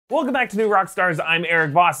Welcome back to New Rockstars. I'm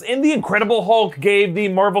Erik Voss, and the Incredible Hulk gave the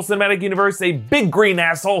Marvel Cinematic Universe a big green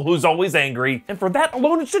asshole who's always angry, and for that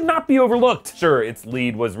alone it should not be overlooked. Sure, its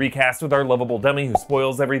lead was recast with our lovable dummy who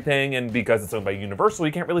spoils everything, and because it's owned by Universal,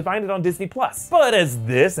 you can't really find it on Disney+. But as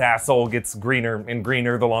this asshole gets greener and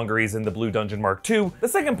greener the longer he's in the Blue Dungeon Mark II, the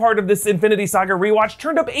second part of this Infinity Saga rewatch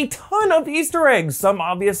turned up a ton of Easter eggs, some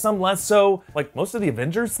obvious, some less so. Like, most of the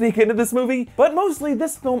Avengers sneak into this movie, but mostly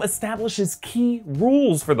this film establishes key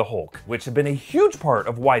rules for the Hulk, which have been a huge part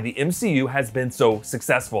of why the MCU has been so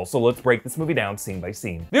successful. So let's break this movie down scene by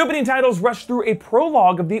scene. The opening titles rush through a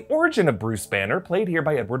prologue of the origin of Bruce Banner, played here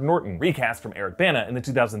by Edward Norton, recast from Eric Bana in the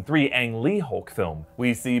 2003 Ang Lee Hulk film.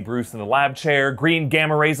 We see Bruce in the lab chair, green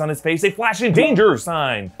gamma rays on his face, a flashing danger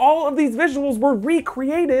sign. All of these visuals were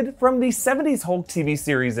recreated from the 70s Hulk TV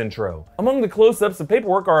series intro. Among the close-ups of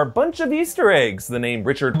paperwork are a bunch of Easter eggs. The name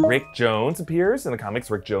Richard Rick Jones appears. In the comics,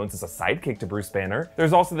 Rick Jones is a sidekick to Bruce Banner.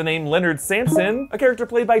 There's also the name Leonard Samson, a character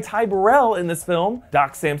played by Ty Burrell in this film.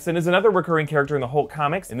 Doc Samson is another recurring character in the Hulk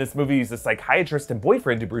comics. In this movie, he's a psychiatrist and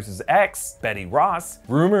boyfriend to Bruce's ex, Betty Ross.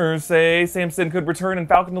 Rumors say Samson could return in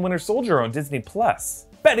Falcon the Winter Soldier on Disney+.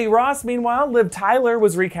 Betty Ross, meanwhile, Liv Tyler,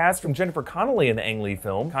 was recast from Jennifer Connelly in the Ang Lee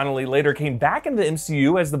film. Connelly later came back into the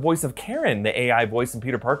MCU as the voice of Karen, the AI voice in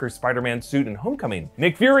Peter Parker's Spider-Man suit in Homecoming.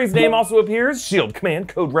 Nick Fury's name also appears, S.H.I.E.L.D. Command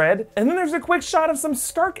Code Red. And then there's a quick shot of some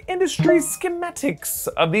Stark Industries schematics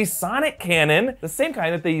of the Sonic cannon, the same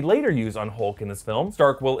kind that they later use on Hulk in this film.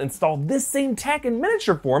 Stark will install this same tech in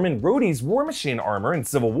miniature form in Rhodey's War Machine armor in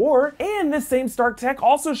Civil War, and this same Stark tech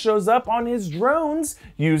also shows up on his drones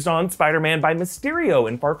used on Spider-Man by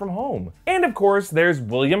Mysterio in Far From Home. And of course, there's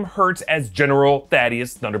William Hurt as General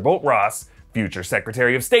Thaddeus Thunderbolt Ross, future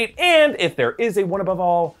Secretary of State, and if there is a one above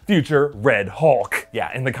all, future Red Hulk.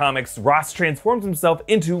 Yeah, in the comics, Ross transforms himself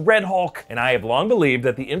into Red Hulk, and I have long believed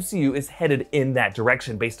that the MCU is headed in that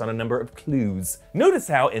direction based on a number of clues. Notice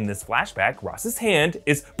how in this flashback, Ross's hand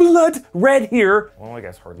is blood red here. Well, I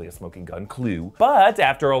guess hardly a smoking gun clue. But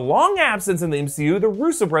after a long absence in the MCU, the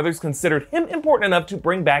Russo brothers considered him important enough to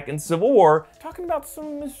bring back in Civil War, talking about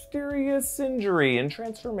some mysterious injury and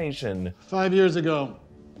transformation. 5 years ago,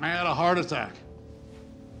 I had a heart attack.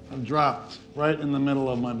 I dropped right in the middle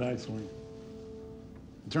of my backswing.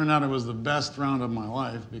 It turned out it was the best round of my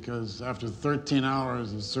life because after 13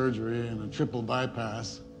 hours of surgery and a triple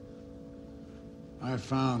bypass, I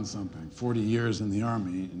found something 40 years in the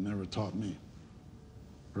Army never taught me.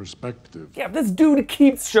 Perspective. Yeah, this dude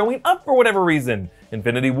keeps showing up for whatever reason.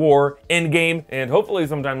 Infinity War, Endgame, and hopefully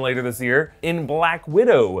sometime later this year, in Black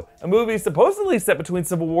Widow, a movie supposedly set between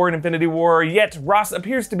Civil War and Infinity War, yet Ross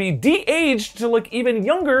appears to be de-aged to look even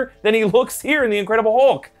younger than he looks here in The Incredible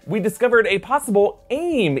Hulk. We discovered a possible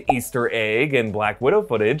AIM Easter egg in Black Widow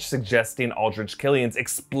footage, suggesting Aldrich Killian's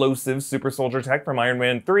explosive super soldier tech from Iron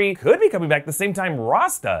Man 3 could be coming back the same time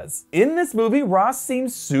Ross does. In this movie, Ross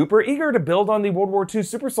seems super eager to build on the World War II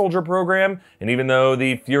super soldier program, and even though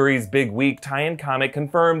the Fury's Big Week tie-in comic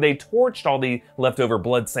confirmed they torched all the leftover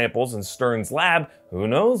blood samples in Stern's lab, who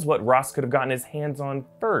knows what Ross could have gotten his hands on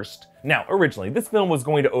first. Now, originally, this film was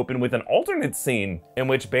going to open with an alternate scene in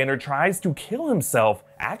which Banner tries to kill himself,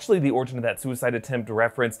 actually the origin of that suicide attempt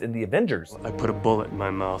referenced in the Avengers. I put a bullet in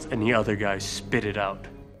my mouth and the other guy spit it out.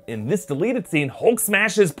 In this deleted scene, Hulk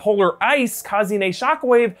smashes polar ice, causing a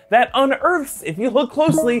shockwave that unearths, if you look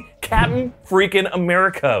closely, Captain freaking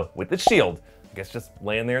America with the shield. I guess just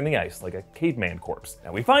laying there in the ice like a caveman corpse.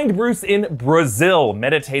 Now we find Bruce in Brazil,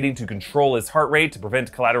 meditating to control his heart rate to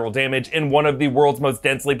prevent collateral damage in one of the world's most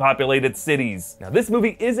densely populated cities. Now this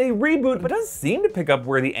movie is a reboot, but does seem to pick up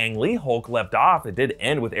where the Ang Lee Hulk left off. It did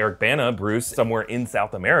end with Eric Bana, Bruce, somewhere in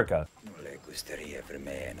South America.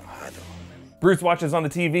 Bruce watches on the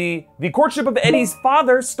TV The Courtship of Eddie's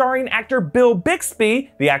Father, starring actor Bill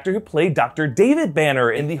Bixby, the actor who played Dr. David Banner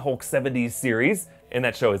in the Hulk 70s series. In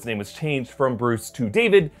that show, his name was changed from Bruce to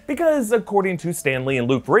David because, according to Stan Lee and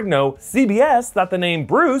Lou Ferrigno, CBS thought the name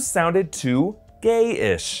Bruce sounded too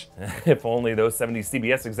gay-ish. If only those 70s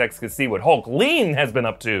CBS execs could see what Hulk Lean has been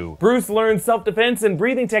up to. Bruce learned self-defense and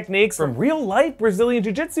breathing techniques from real-life Brazilian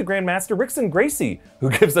Jiu-Jitsu grandmaster Rickson Gracie, who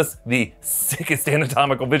gives us the sickest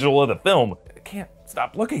anatomical visual of the film. I can't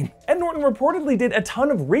stop looking. Ed Norton reportedly did a ton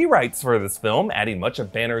of rewrites for this film, adding much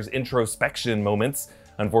of Banner's introspection moments.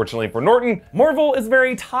 Unfortunately for Norton, Marvel is a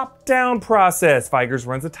very top-down process. Figers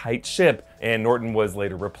runs a tight ship, and Norton was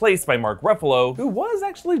later replaced by Mark Ruffalo, who was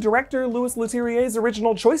actually director Louis Leterrier's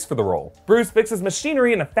original choice for the role. Bruce fixes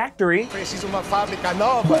machinery in a factory.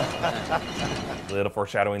 Little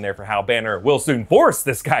foreshadowing there for how Banner will soon force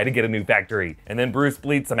this guy to get a new factory. And then Bruce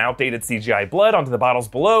bleeds some outdated CGI blood onto the bottles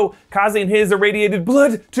below, causing his irradiated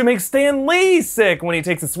blood to make Stan Lee sick when he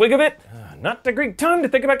takes a swig of it. Not a great time to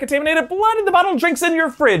think about contaminated blood in the bottle drinks in your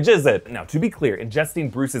fridge, is it? Now, to be clear,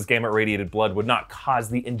 ingesting Bruce's gamma-irradiated blood would not cause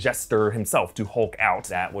the ingester himself to Hulk out.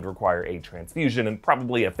 That would require a transfusion and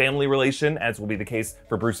probably a family relation, as will be the case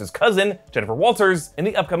for Bruce's cousin, Jennifer Walters, in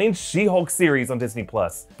the upcoming She-Hulk series on Disney+.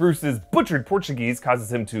 Bruce's butchered Portuguese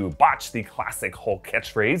causes him to botch the classic Hulk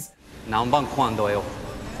catchphrase,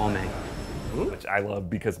 which I love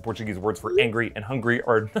because Portuguese words for angry and hungry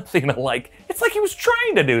are nothing alike. It's like he was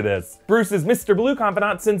trying to do this. Bruce's Mr. Blue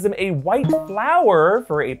confidant sends him a white flower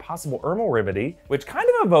for a possible Irma remedy, which kind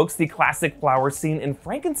of evokes the classic flower scene in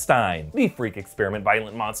Frankenstein, the freak experiment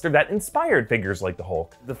violent monster that inspired figures like the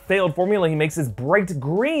Hulk. The failed formula he makes is bright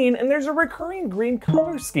green, and there's a recurring green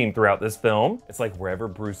color scheme throughout this film. It's like wherever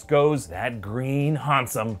Bruce goes, that green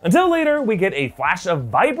haunts him. Until later, we get a flash of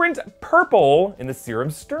vibrant purple in the serum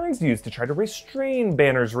Stearns used to try to restrain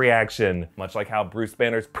Banner's reaction, much like how Bruce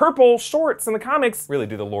Banner's purple shorts in the comics really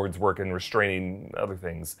do the Lord's work in restraining other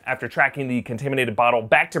things. After tracking the contaminated bottle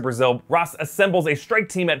back to Brazil, Ross assembles a strike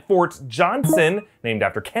team at Fort Johnson, named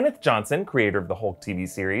after Kenneth Johnson, creator of the Hulk TV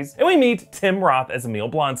series, and we meet Tim Roth as Emil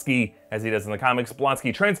Blonsky. As he does in the comics,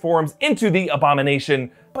 Blonsky transforms into the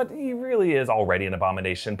Abomination, but he really is already an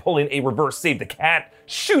abomination, pulling a reverse save the cat,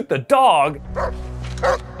 shoot the dog.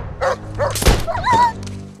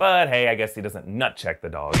 But hey, I guess he doesn't nut check the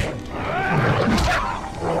dog.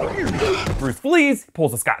 Bruce flees,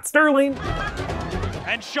 pulls a Scott Sterling.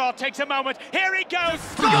 And Shaw takes a moment. Here he goes.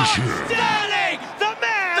 Scott Sterling, the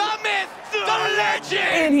man, the myth, the legend.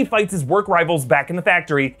 And he fights his work rivals back in the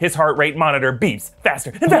factory. His heart rate monitor beeps faster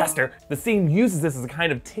and faster. The scene uses this as a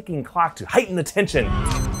kind of ticking clock to heighten the tension.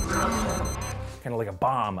 Kind of like a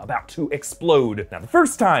bomb about to explode. Now, the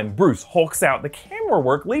first time Bruce hulks out, the camera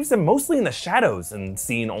work leaves him mostly in the shadows and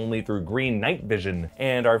seen only through green night vision.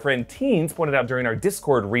 And our friend Teens pointed out during our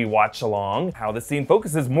Discord rewatch along how the scene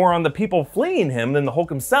focuses more on the people fleeing him than the Hulk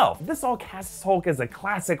himself. This all casts Hulk as a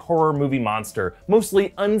classic horror movie monster,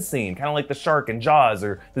 mostly unseen, kind of like the shark in Jaws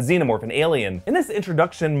or the xenomorph in Alien. And this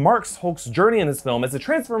introduction marks Hulk's journey in this film as a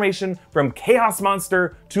transformation from chaos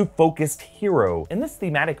monster to focused hero. And this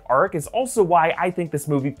thematic arc is also why I think this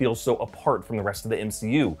movie feels so apart from the rest of the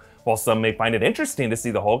MCU. While some may find it interesting to see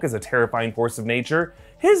the Hulk as a terrifying force of nature,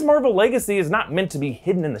 his Marvel legacy is not meant to be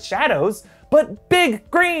hidden in the shadows, but big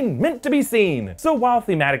green, meant to be seen. So while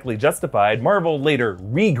thematically justified, Marvel later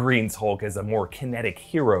re-greens Hulk as a more kinetic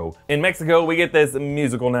hero. In Mexico, we get this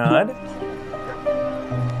musical nod.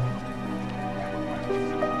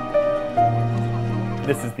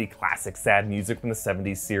 This is the classic sad music from the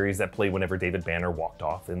 70s series that played whenever David Banner walked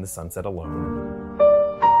off in the sunset alone.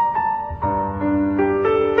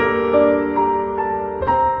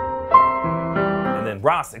 And then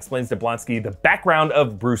Ross explains to Blonsky the background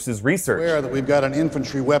of Bruce's research. Aware that we've got an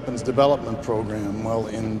infantry weapons development program. Well,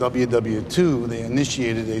 in WW2, they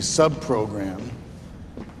initiated a sub-program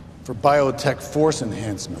for biotech force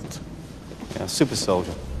enhancement. Yeah,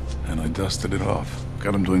 supersoldier. And I dusted it off.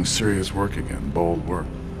 Got him doing serious work again, bold work.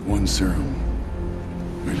 One serum,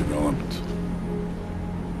 redevelopment.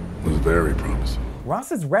 Was very promising.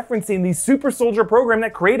 Ross is referencing the supersoldier program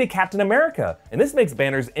that created Captain America, and this makes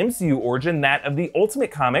Banner's MCU origin that of the Ultimate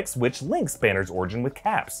Comics, which links Banner's origin with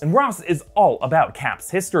Cap's. And Ross is all about Cap's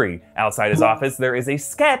history. Outside his office, there is a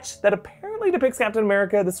sketch that apparently depicts Captain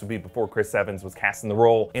America. This would be before Chris Evans was cast in the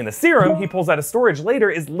role. And the serum he pulls out of storage later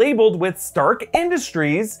is labeled with Stark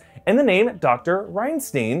Industries and the name Dr.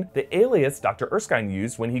 Reinstein, the alias Dr. Erskine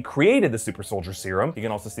used when he created the supersoldier serum. You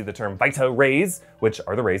can also see the term Vita rays, which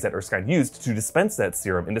are the rays that Erskine used to dispense that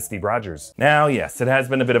serum into Steve Rogers. Now, yes, it has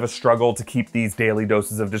been a bit of a struggle to keep these daily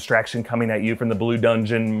doses of distraction coming at you from the Blue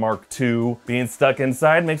Dungeon Mark II. Being stuck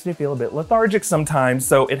inside makes me feel a bit lethargic sometimes,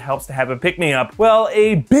 so it helps to have a pick-me-up. Well,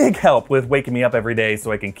 a big help with waking me up every day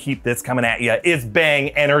so I can keep this coming at you is Bang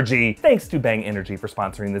Energy. Thanks to Bang Energy for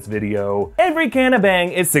sponsoring this video. Every can of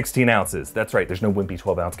Bang is 16 ounces. That's right, there's no wimpy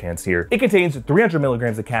 12-ounce cans here. It contains 300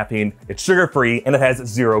 milligrams of caffeine, it's sugar-free, and it has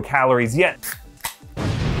 0 calories, yet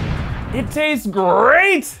it tastes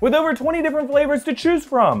great! With over 20 different flavors to choose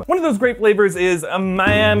from. One of those great flavors is a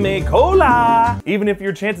Miami Cola. Even if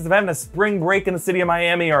your chances of having a spring break in the city of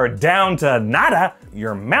Miami are down to nada,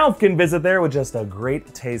 your mouth can visit there with just a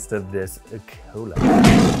great taste of this cola.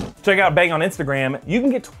 Check out Bang on Instagram. You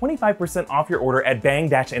can get 25% off your order at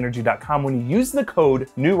bang-energy.com when you use the code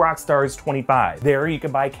NEWROCKSTARS25. There you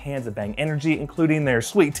can buy cans of Bang Energy, including their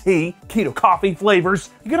sweet tea, keto coffee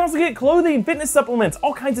flavors. You can also get clothing, fitness supplements,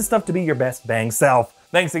 all kinds of stuff to be your best Bang self.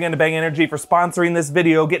 Thanks again to Bang Energy for sponsoring this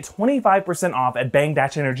video. Get 25% off at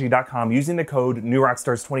bang-energy.com using the code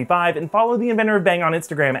NewRockstars25 and follow the inventor of Bang on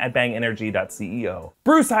Instagram at bangenergy.ceo.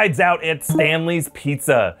 Bruce hides out at Stanley's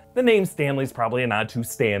Pizza. The name Stanley's probably a nod to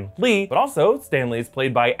Stan Lee, but also Stanley is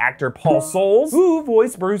played by actor Paul Soles, who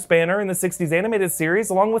voiced Bruce Banner in the 60s animated series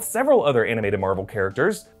along with several other animated Marvel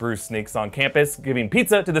characters. Bruce sneaks on campus giving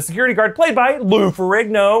pizza to the security guard played by Lou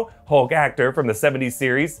Ferrigno, Hulk actor from the 70s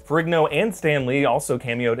series. Ferrigno and Stan Lee also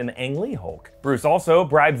cameoed in Ang Lee Hulk. Bruce also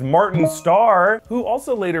bribes Martin Starr, who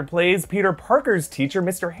also later plays Peter Parker's teacher,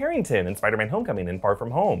 Mr. Harrington, in Spider-Man Homecoming and Far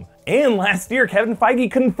From Home. And last year, Kevin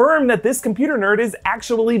Feige confirmed that this computer nerd is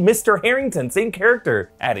actually Mr. Harrington, same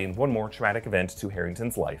character, adding one more traumatic event to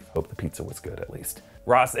Harrington's life. Hope the pizza was good, at least.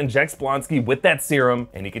 Ross injects Blonsky with that serum,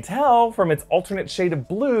 and you can tell from its alternate shade of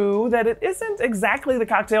blue that it isn't exactly the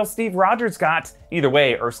cocktail Steve Rogers got. Either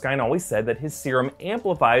way, Erskine always said that his serum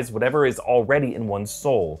amplifies whatever is already in one's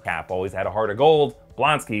soul. Cap always had a heart of gold.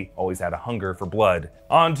 Blonsky always had a hunger for blood.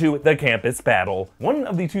 On to the campus battle. One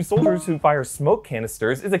of the two soldiers who fire smoke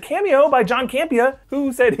canisters is a cameo by John Campea,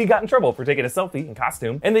 who said he got in trouble for taking a selfie in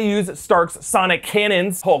costume. And they use Stark's sonic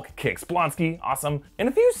cannons. Hulk kicks Blonsky, awesome. And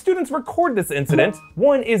a few students record this incident.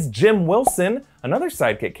 One is Jim Wilson, another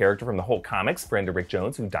sidekick character from the Hulk comics, friend of Rick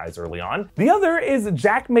Jones, who dies early on. The other is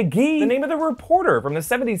Jack McGee, the name of the reporter from the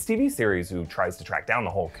 70s TV series who tries to track down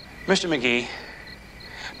the Hulk. Mr. McGee,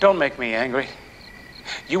 don't make me angry.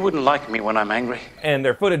 You wouldn't like me when I'm angry. And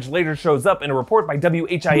their footage later shows up in a report by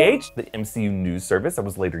WHIH, the MCU news service that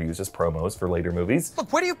was later used as promos for later movies.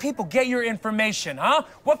 Look, where do you people get your information, huh?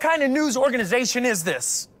 What kind of news organization is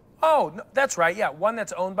this? Oh, no, that's right, yeah, one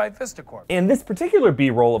that's owned by VistaCorp. And this particular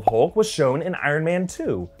B-roll of Hulk was shown in Iron Man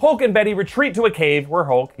 2. Hulk and Betty retreat to a cave where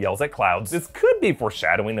Hulk yells at clouds. This could be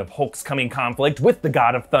foreshadowing of Hulk's coming conflict with the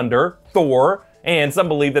god of thunder, Thor, and some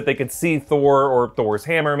believe that they could see Thor or Thor's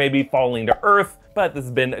hammer maybe falling to Earth, but this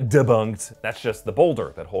has been debunked. That's just the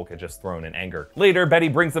boulder that Hulk had just thrown in anger. Later, Betty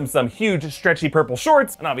brings him some huge, stretchy purple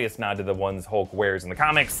shorts, an obvious nod to the ones Hulk wears in the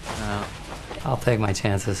comics. I'll take my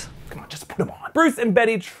chances. Come on, just put them on. Bruce and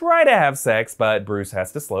Betty try to have sex, but Bruce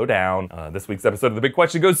has to slow down. This week's episode of The Big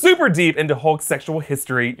Question goes super deep into Hulk's sexual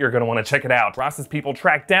history. You're gonna wanna check it out. Ross's people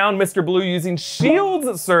track down Mr. Blue using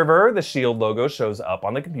S.H.I.E.L.D's server. The S.H.I.E.L.D. logo shows up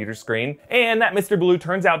on the computer screen. And that Mr. Blue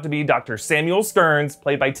turns out to be Dr. Samuel Stearns,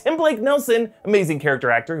 played by Tim Blake Nelson, amazing character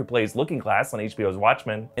actor who plays Looking Glass on HBO's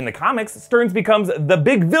Watchmen. In the comics, Stearns becomes the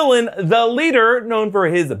big villain, the leader, known for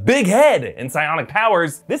his big head and psionic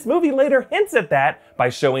powers. This movie later hints at that by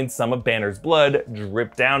showing some of Banner's blood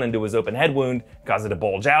drip down into his open head wound, cause it to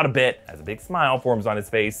bulge out a bit as a big smile forms on his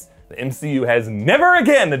face. The MCU has never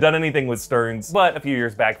again done anything with Stearns, but a few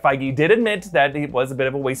years back, Feige did admit that it was a bit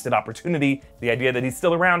of a wasted opportunity. The idea that he's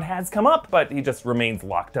still around has come up, but he just remains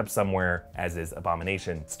locked up somewhere, as is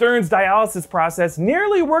Abomination. Stearns' dialysis process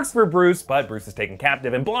nearly works for Bruce, but Bruce is taken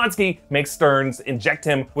captive, and Blonsky makes Stearns inject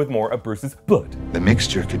him with more of Bruce's blood. The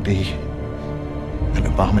mixture could be an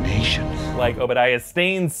abomination. Like Obadiah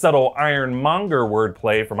Stane's subtle ironmonger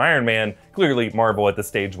wordplay from Iron Man, clearly Marvel at this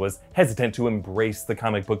stage was hesitant to embrace the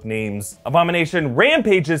comic book names. Abomination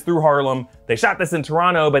rampages through Harlem. They shot this in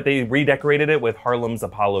Toronto, but they redecorated it with Harlem's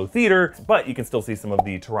Apollo Theater, but you can still see some of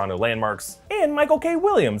the Toronto landmarks. And Michael K.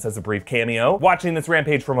 Williams has a brief cameo. Watching this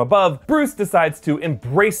rampage from above, Bruce decides to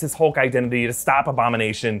embrace his Hulk identity to stop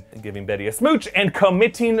Abomination, giving Betty a smooch and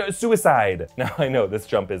committing suicide. Now I know this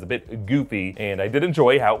jump is a bit goofy, and I did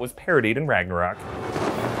enjoy how it was parodied in Ragnarok.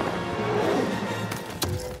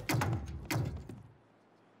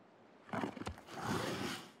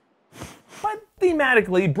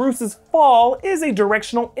 Thematically, Bruce's fall is a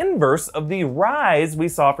directional inverse of the rise we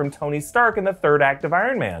saw from Tony Stark in the third act of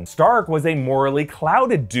Iron Man. Stark was a morally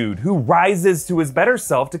clouded dude who rises to his better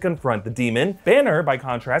self to confront the demon. Banner, by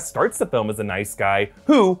contrast, starts the film as a nice guy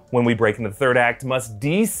who, when we break into the third act, must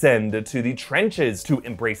descend to the trenches to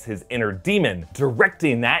embrace his inner demon,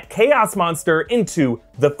 directing that chaos monster into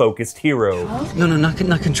the focused hero. No, not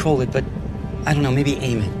control it, but I don't know, maybe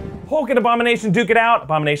aim it. Hulk and Abomination duke it out.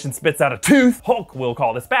 Abomination spits out a tooth. Hulk will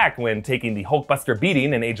call this back when taking the Hulkbuster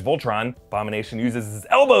beating in Age of Ultron. Abomination uses his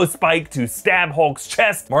elbow spike to stab Hulk's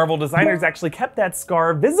chest. Marvel designers actually kept that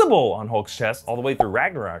scar visible on Hulk's chest all the way through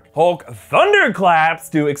Ragnarok. Hulk thunderclaps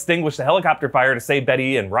to extinguish the helicopter fire to save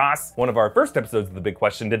Betty and Ross. One of our first episodes of The Big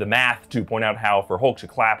Question did the math to point out how for Hulk to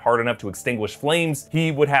clap hard enough to extinguish flames, he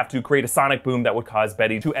would have to create a sonic boom that would cause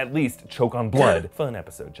Betty to at least choke on blood. Fun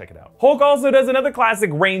episode, check it out. Hulk also does another classic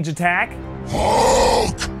range attack.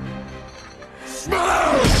 Hulk!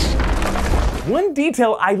 Smash! One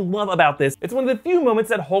detail I love about this, it's one of the few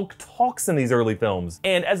moments that Hulk talks in these early films.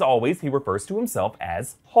 And as always, he refers to himself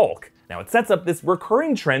as Hulk. Now it sets up this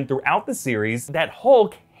recurring trend throughout the series that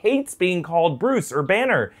Hulk hates being called Bruce or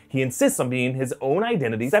Banner. He insists on being his own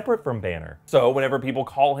identity separate from Banner. So whenever people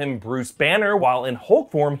call him Bruce Banner while in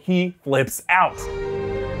Hulk form, he flips out.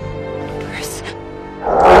 Bruce.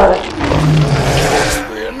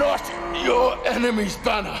 We're not your enemy's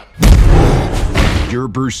Banner. You're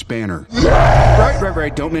Bruce Banner.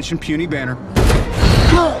 Right. Don't mention puny Banner.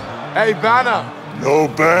 Hey, Banner. No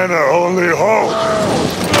Banner, only Hulk.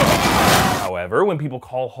 However, when people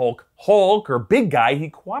call Hulk Hulk or Big Guy, he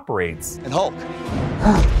cooperates. And Hulk.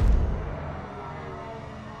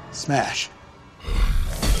 Smash.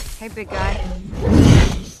 Hey, big guy.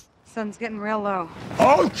 Sun's getting real low.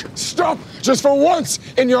 Hulk, stop! Just for once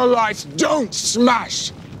in your life, don't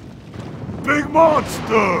smash! Big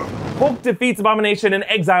monster! Hulk defeats Abomination and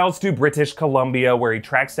exiles to British Columbia, where he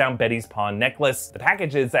tracks down Betty's pawn necklace. The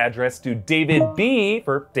package is addressed to David B.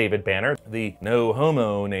 for David Banner, the no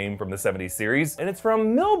homo name from the 70s series, and it's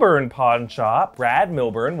from Milburn Pawn Shop. Brad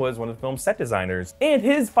Milburn was one of the film's set designers, and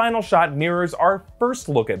his final shot mirrors our first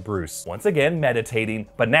look at Bruce, once again meditating,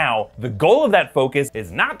 but now the goal of that focus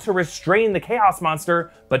is not to restrain the Chaos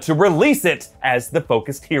Monster, but to release it as the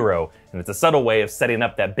focused hero. And it's a subtle way of setting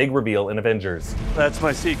up that big reveal in Avengers. That's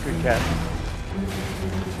my secret, Cap.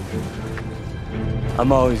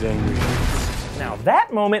 I'm always angry. Now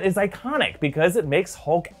that moment is iconic because it makes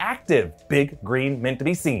Hulk active, big, green, meant to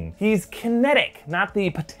be seen. He's kinetic, not the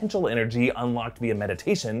potential energy unlocked via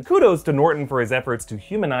meditation. Kudos to Norton for his efforts to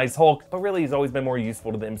humanize Hulk, but really he's always been more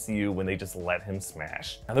useful to the MCU when they just let him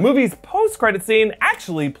smash. Now the movie's post-credit scene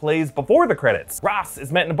actually plays before the credits. Ross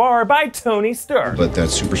is met in a bar by Tony Stark. But that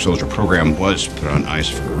super soldier program was put on ice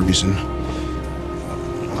for a reason.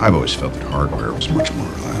 I've always felt that hardware was much more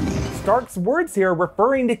reliable. Stark's words here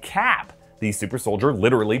referring to Cap, the super soldier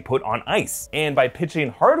literally put on ice. And by pitching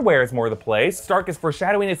hardware as more of the play, Stark is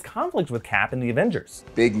foreshadowing his conflict with Cap in the Avengers.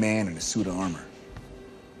 Big man in a suit of armor.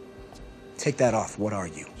 Take that off, what are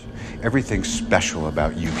you? Everything special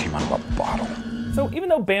about you came out of a bottle. So even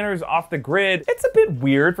though Banner's off the grid, it's a bit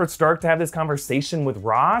weird for Stark to have this conversation with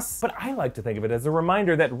Ross, but I like to think of it as a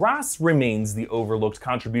reminder that Ross remains the overlooked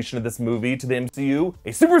contribution of this movie to the MCU,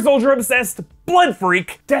 a super soldier obsessed blood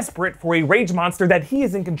freak, desperate for a rage monster that he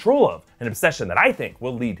is in control of, an obsession that I think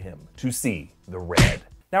will lead him to see the red.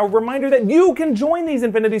 Now, a reminder that you can join these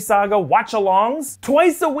Infinity Saga watch-alongs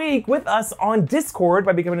twice a week with us on Discord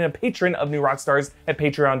by becoming a patron of New Rockstars at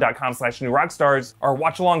patreon.com/newrockstars. Our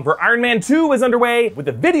watch-along for Iron Man 2 is underway, with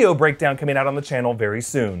a video breakdown coming out on the channel very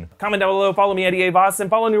soon. Comment down below, follow me at Erik Voss, and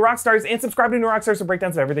follow New Rockstars, and subscribe to New Rockstars for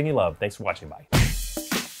breakdowns of everything you love. Thanks for watching, bye.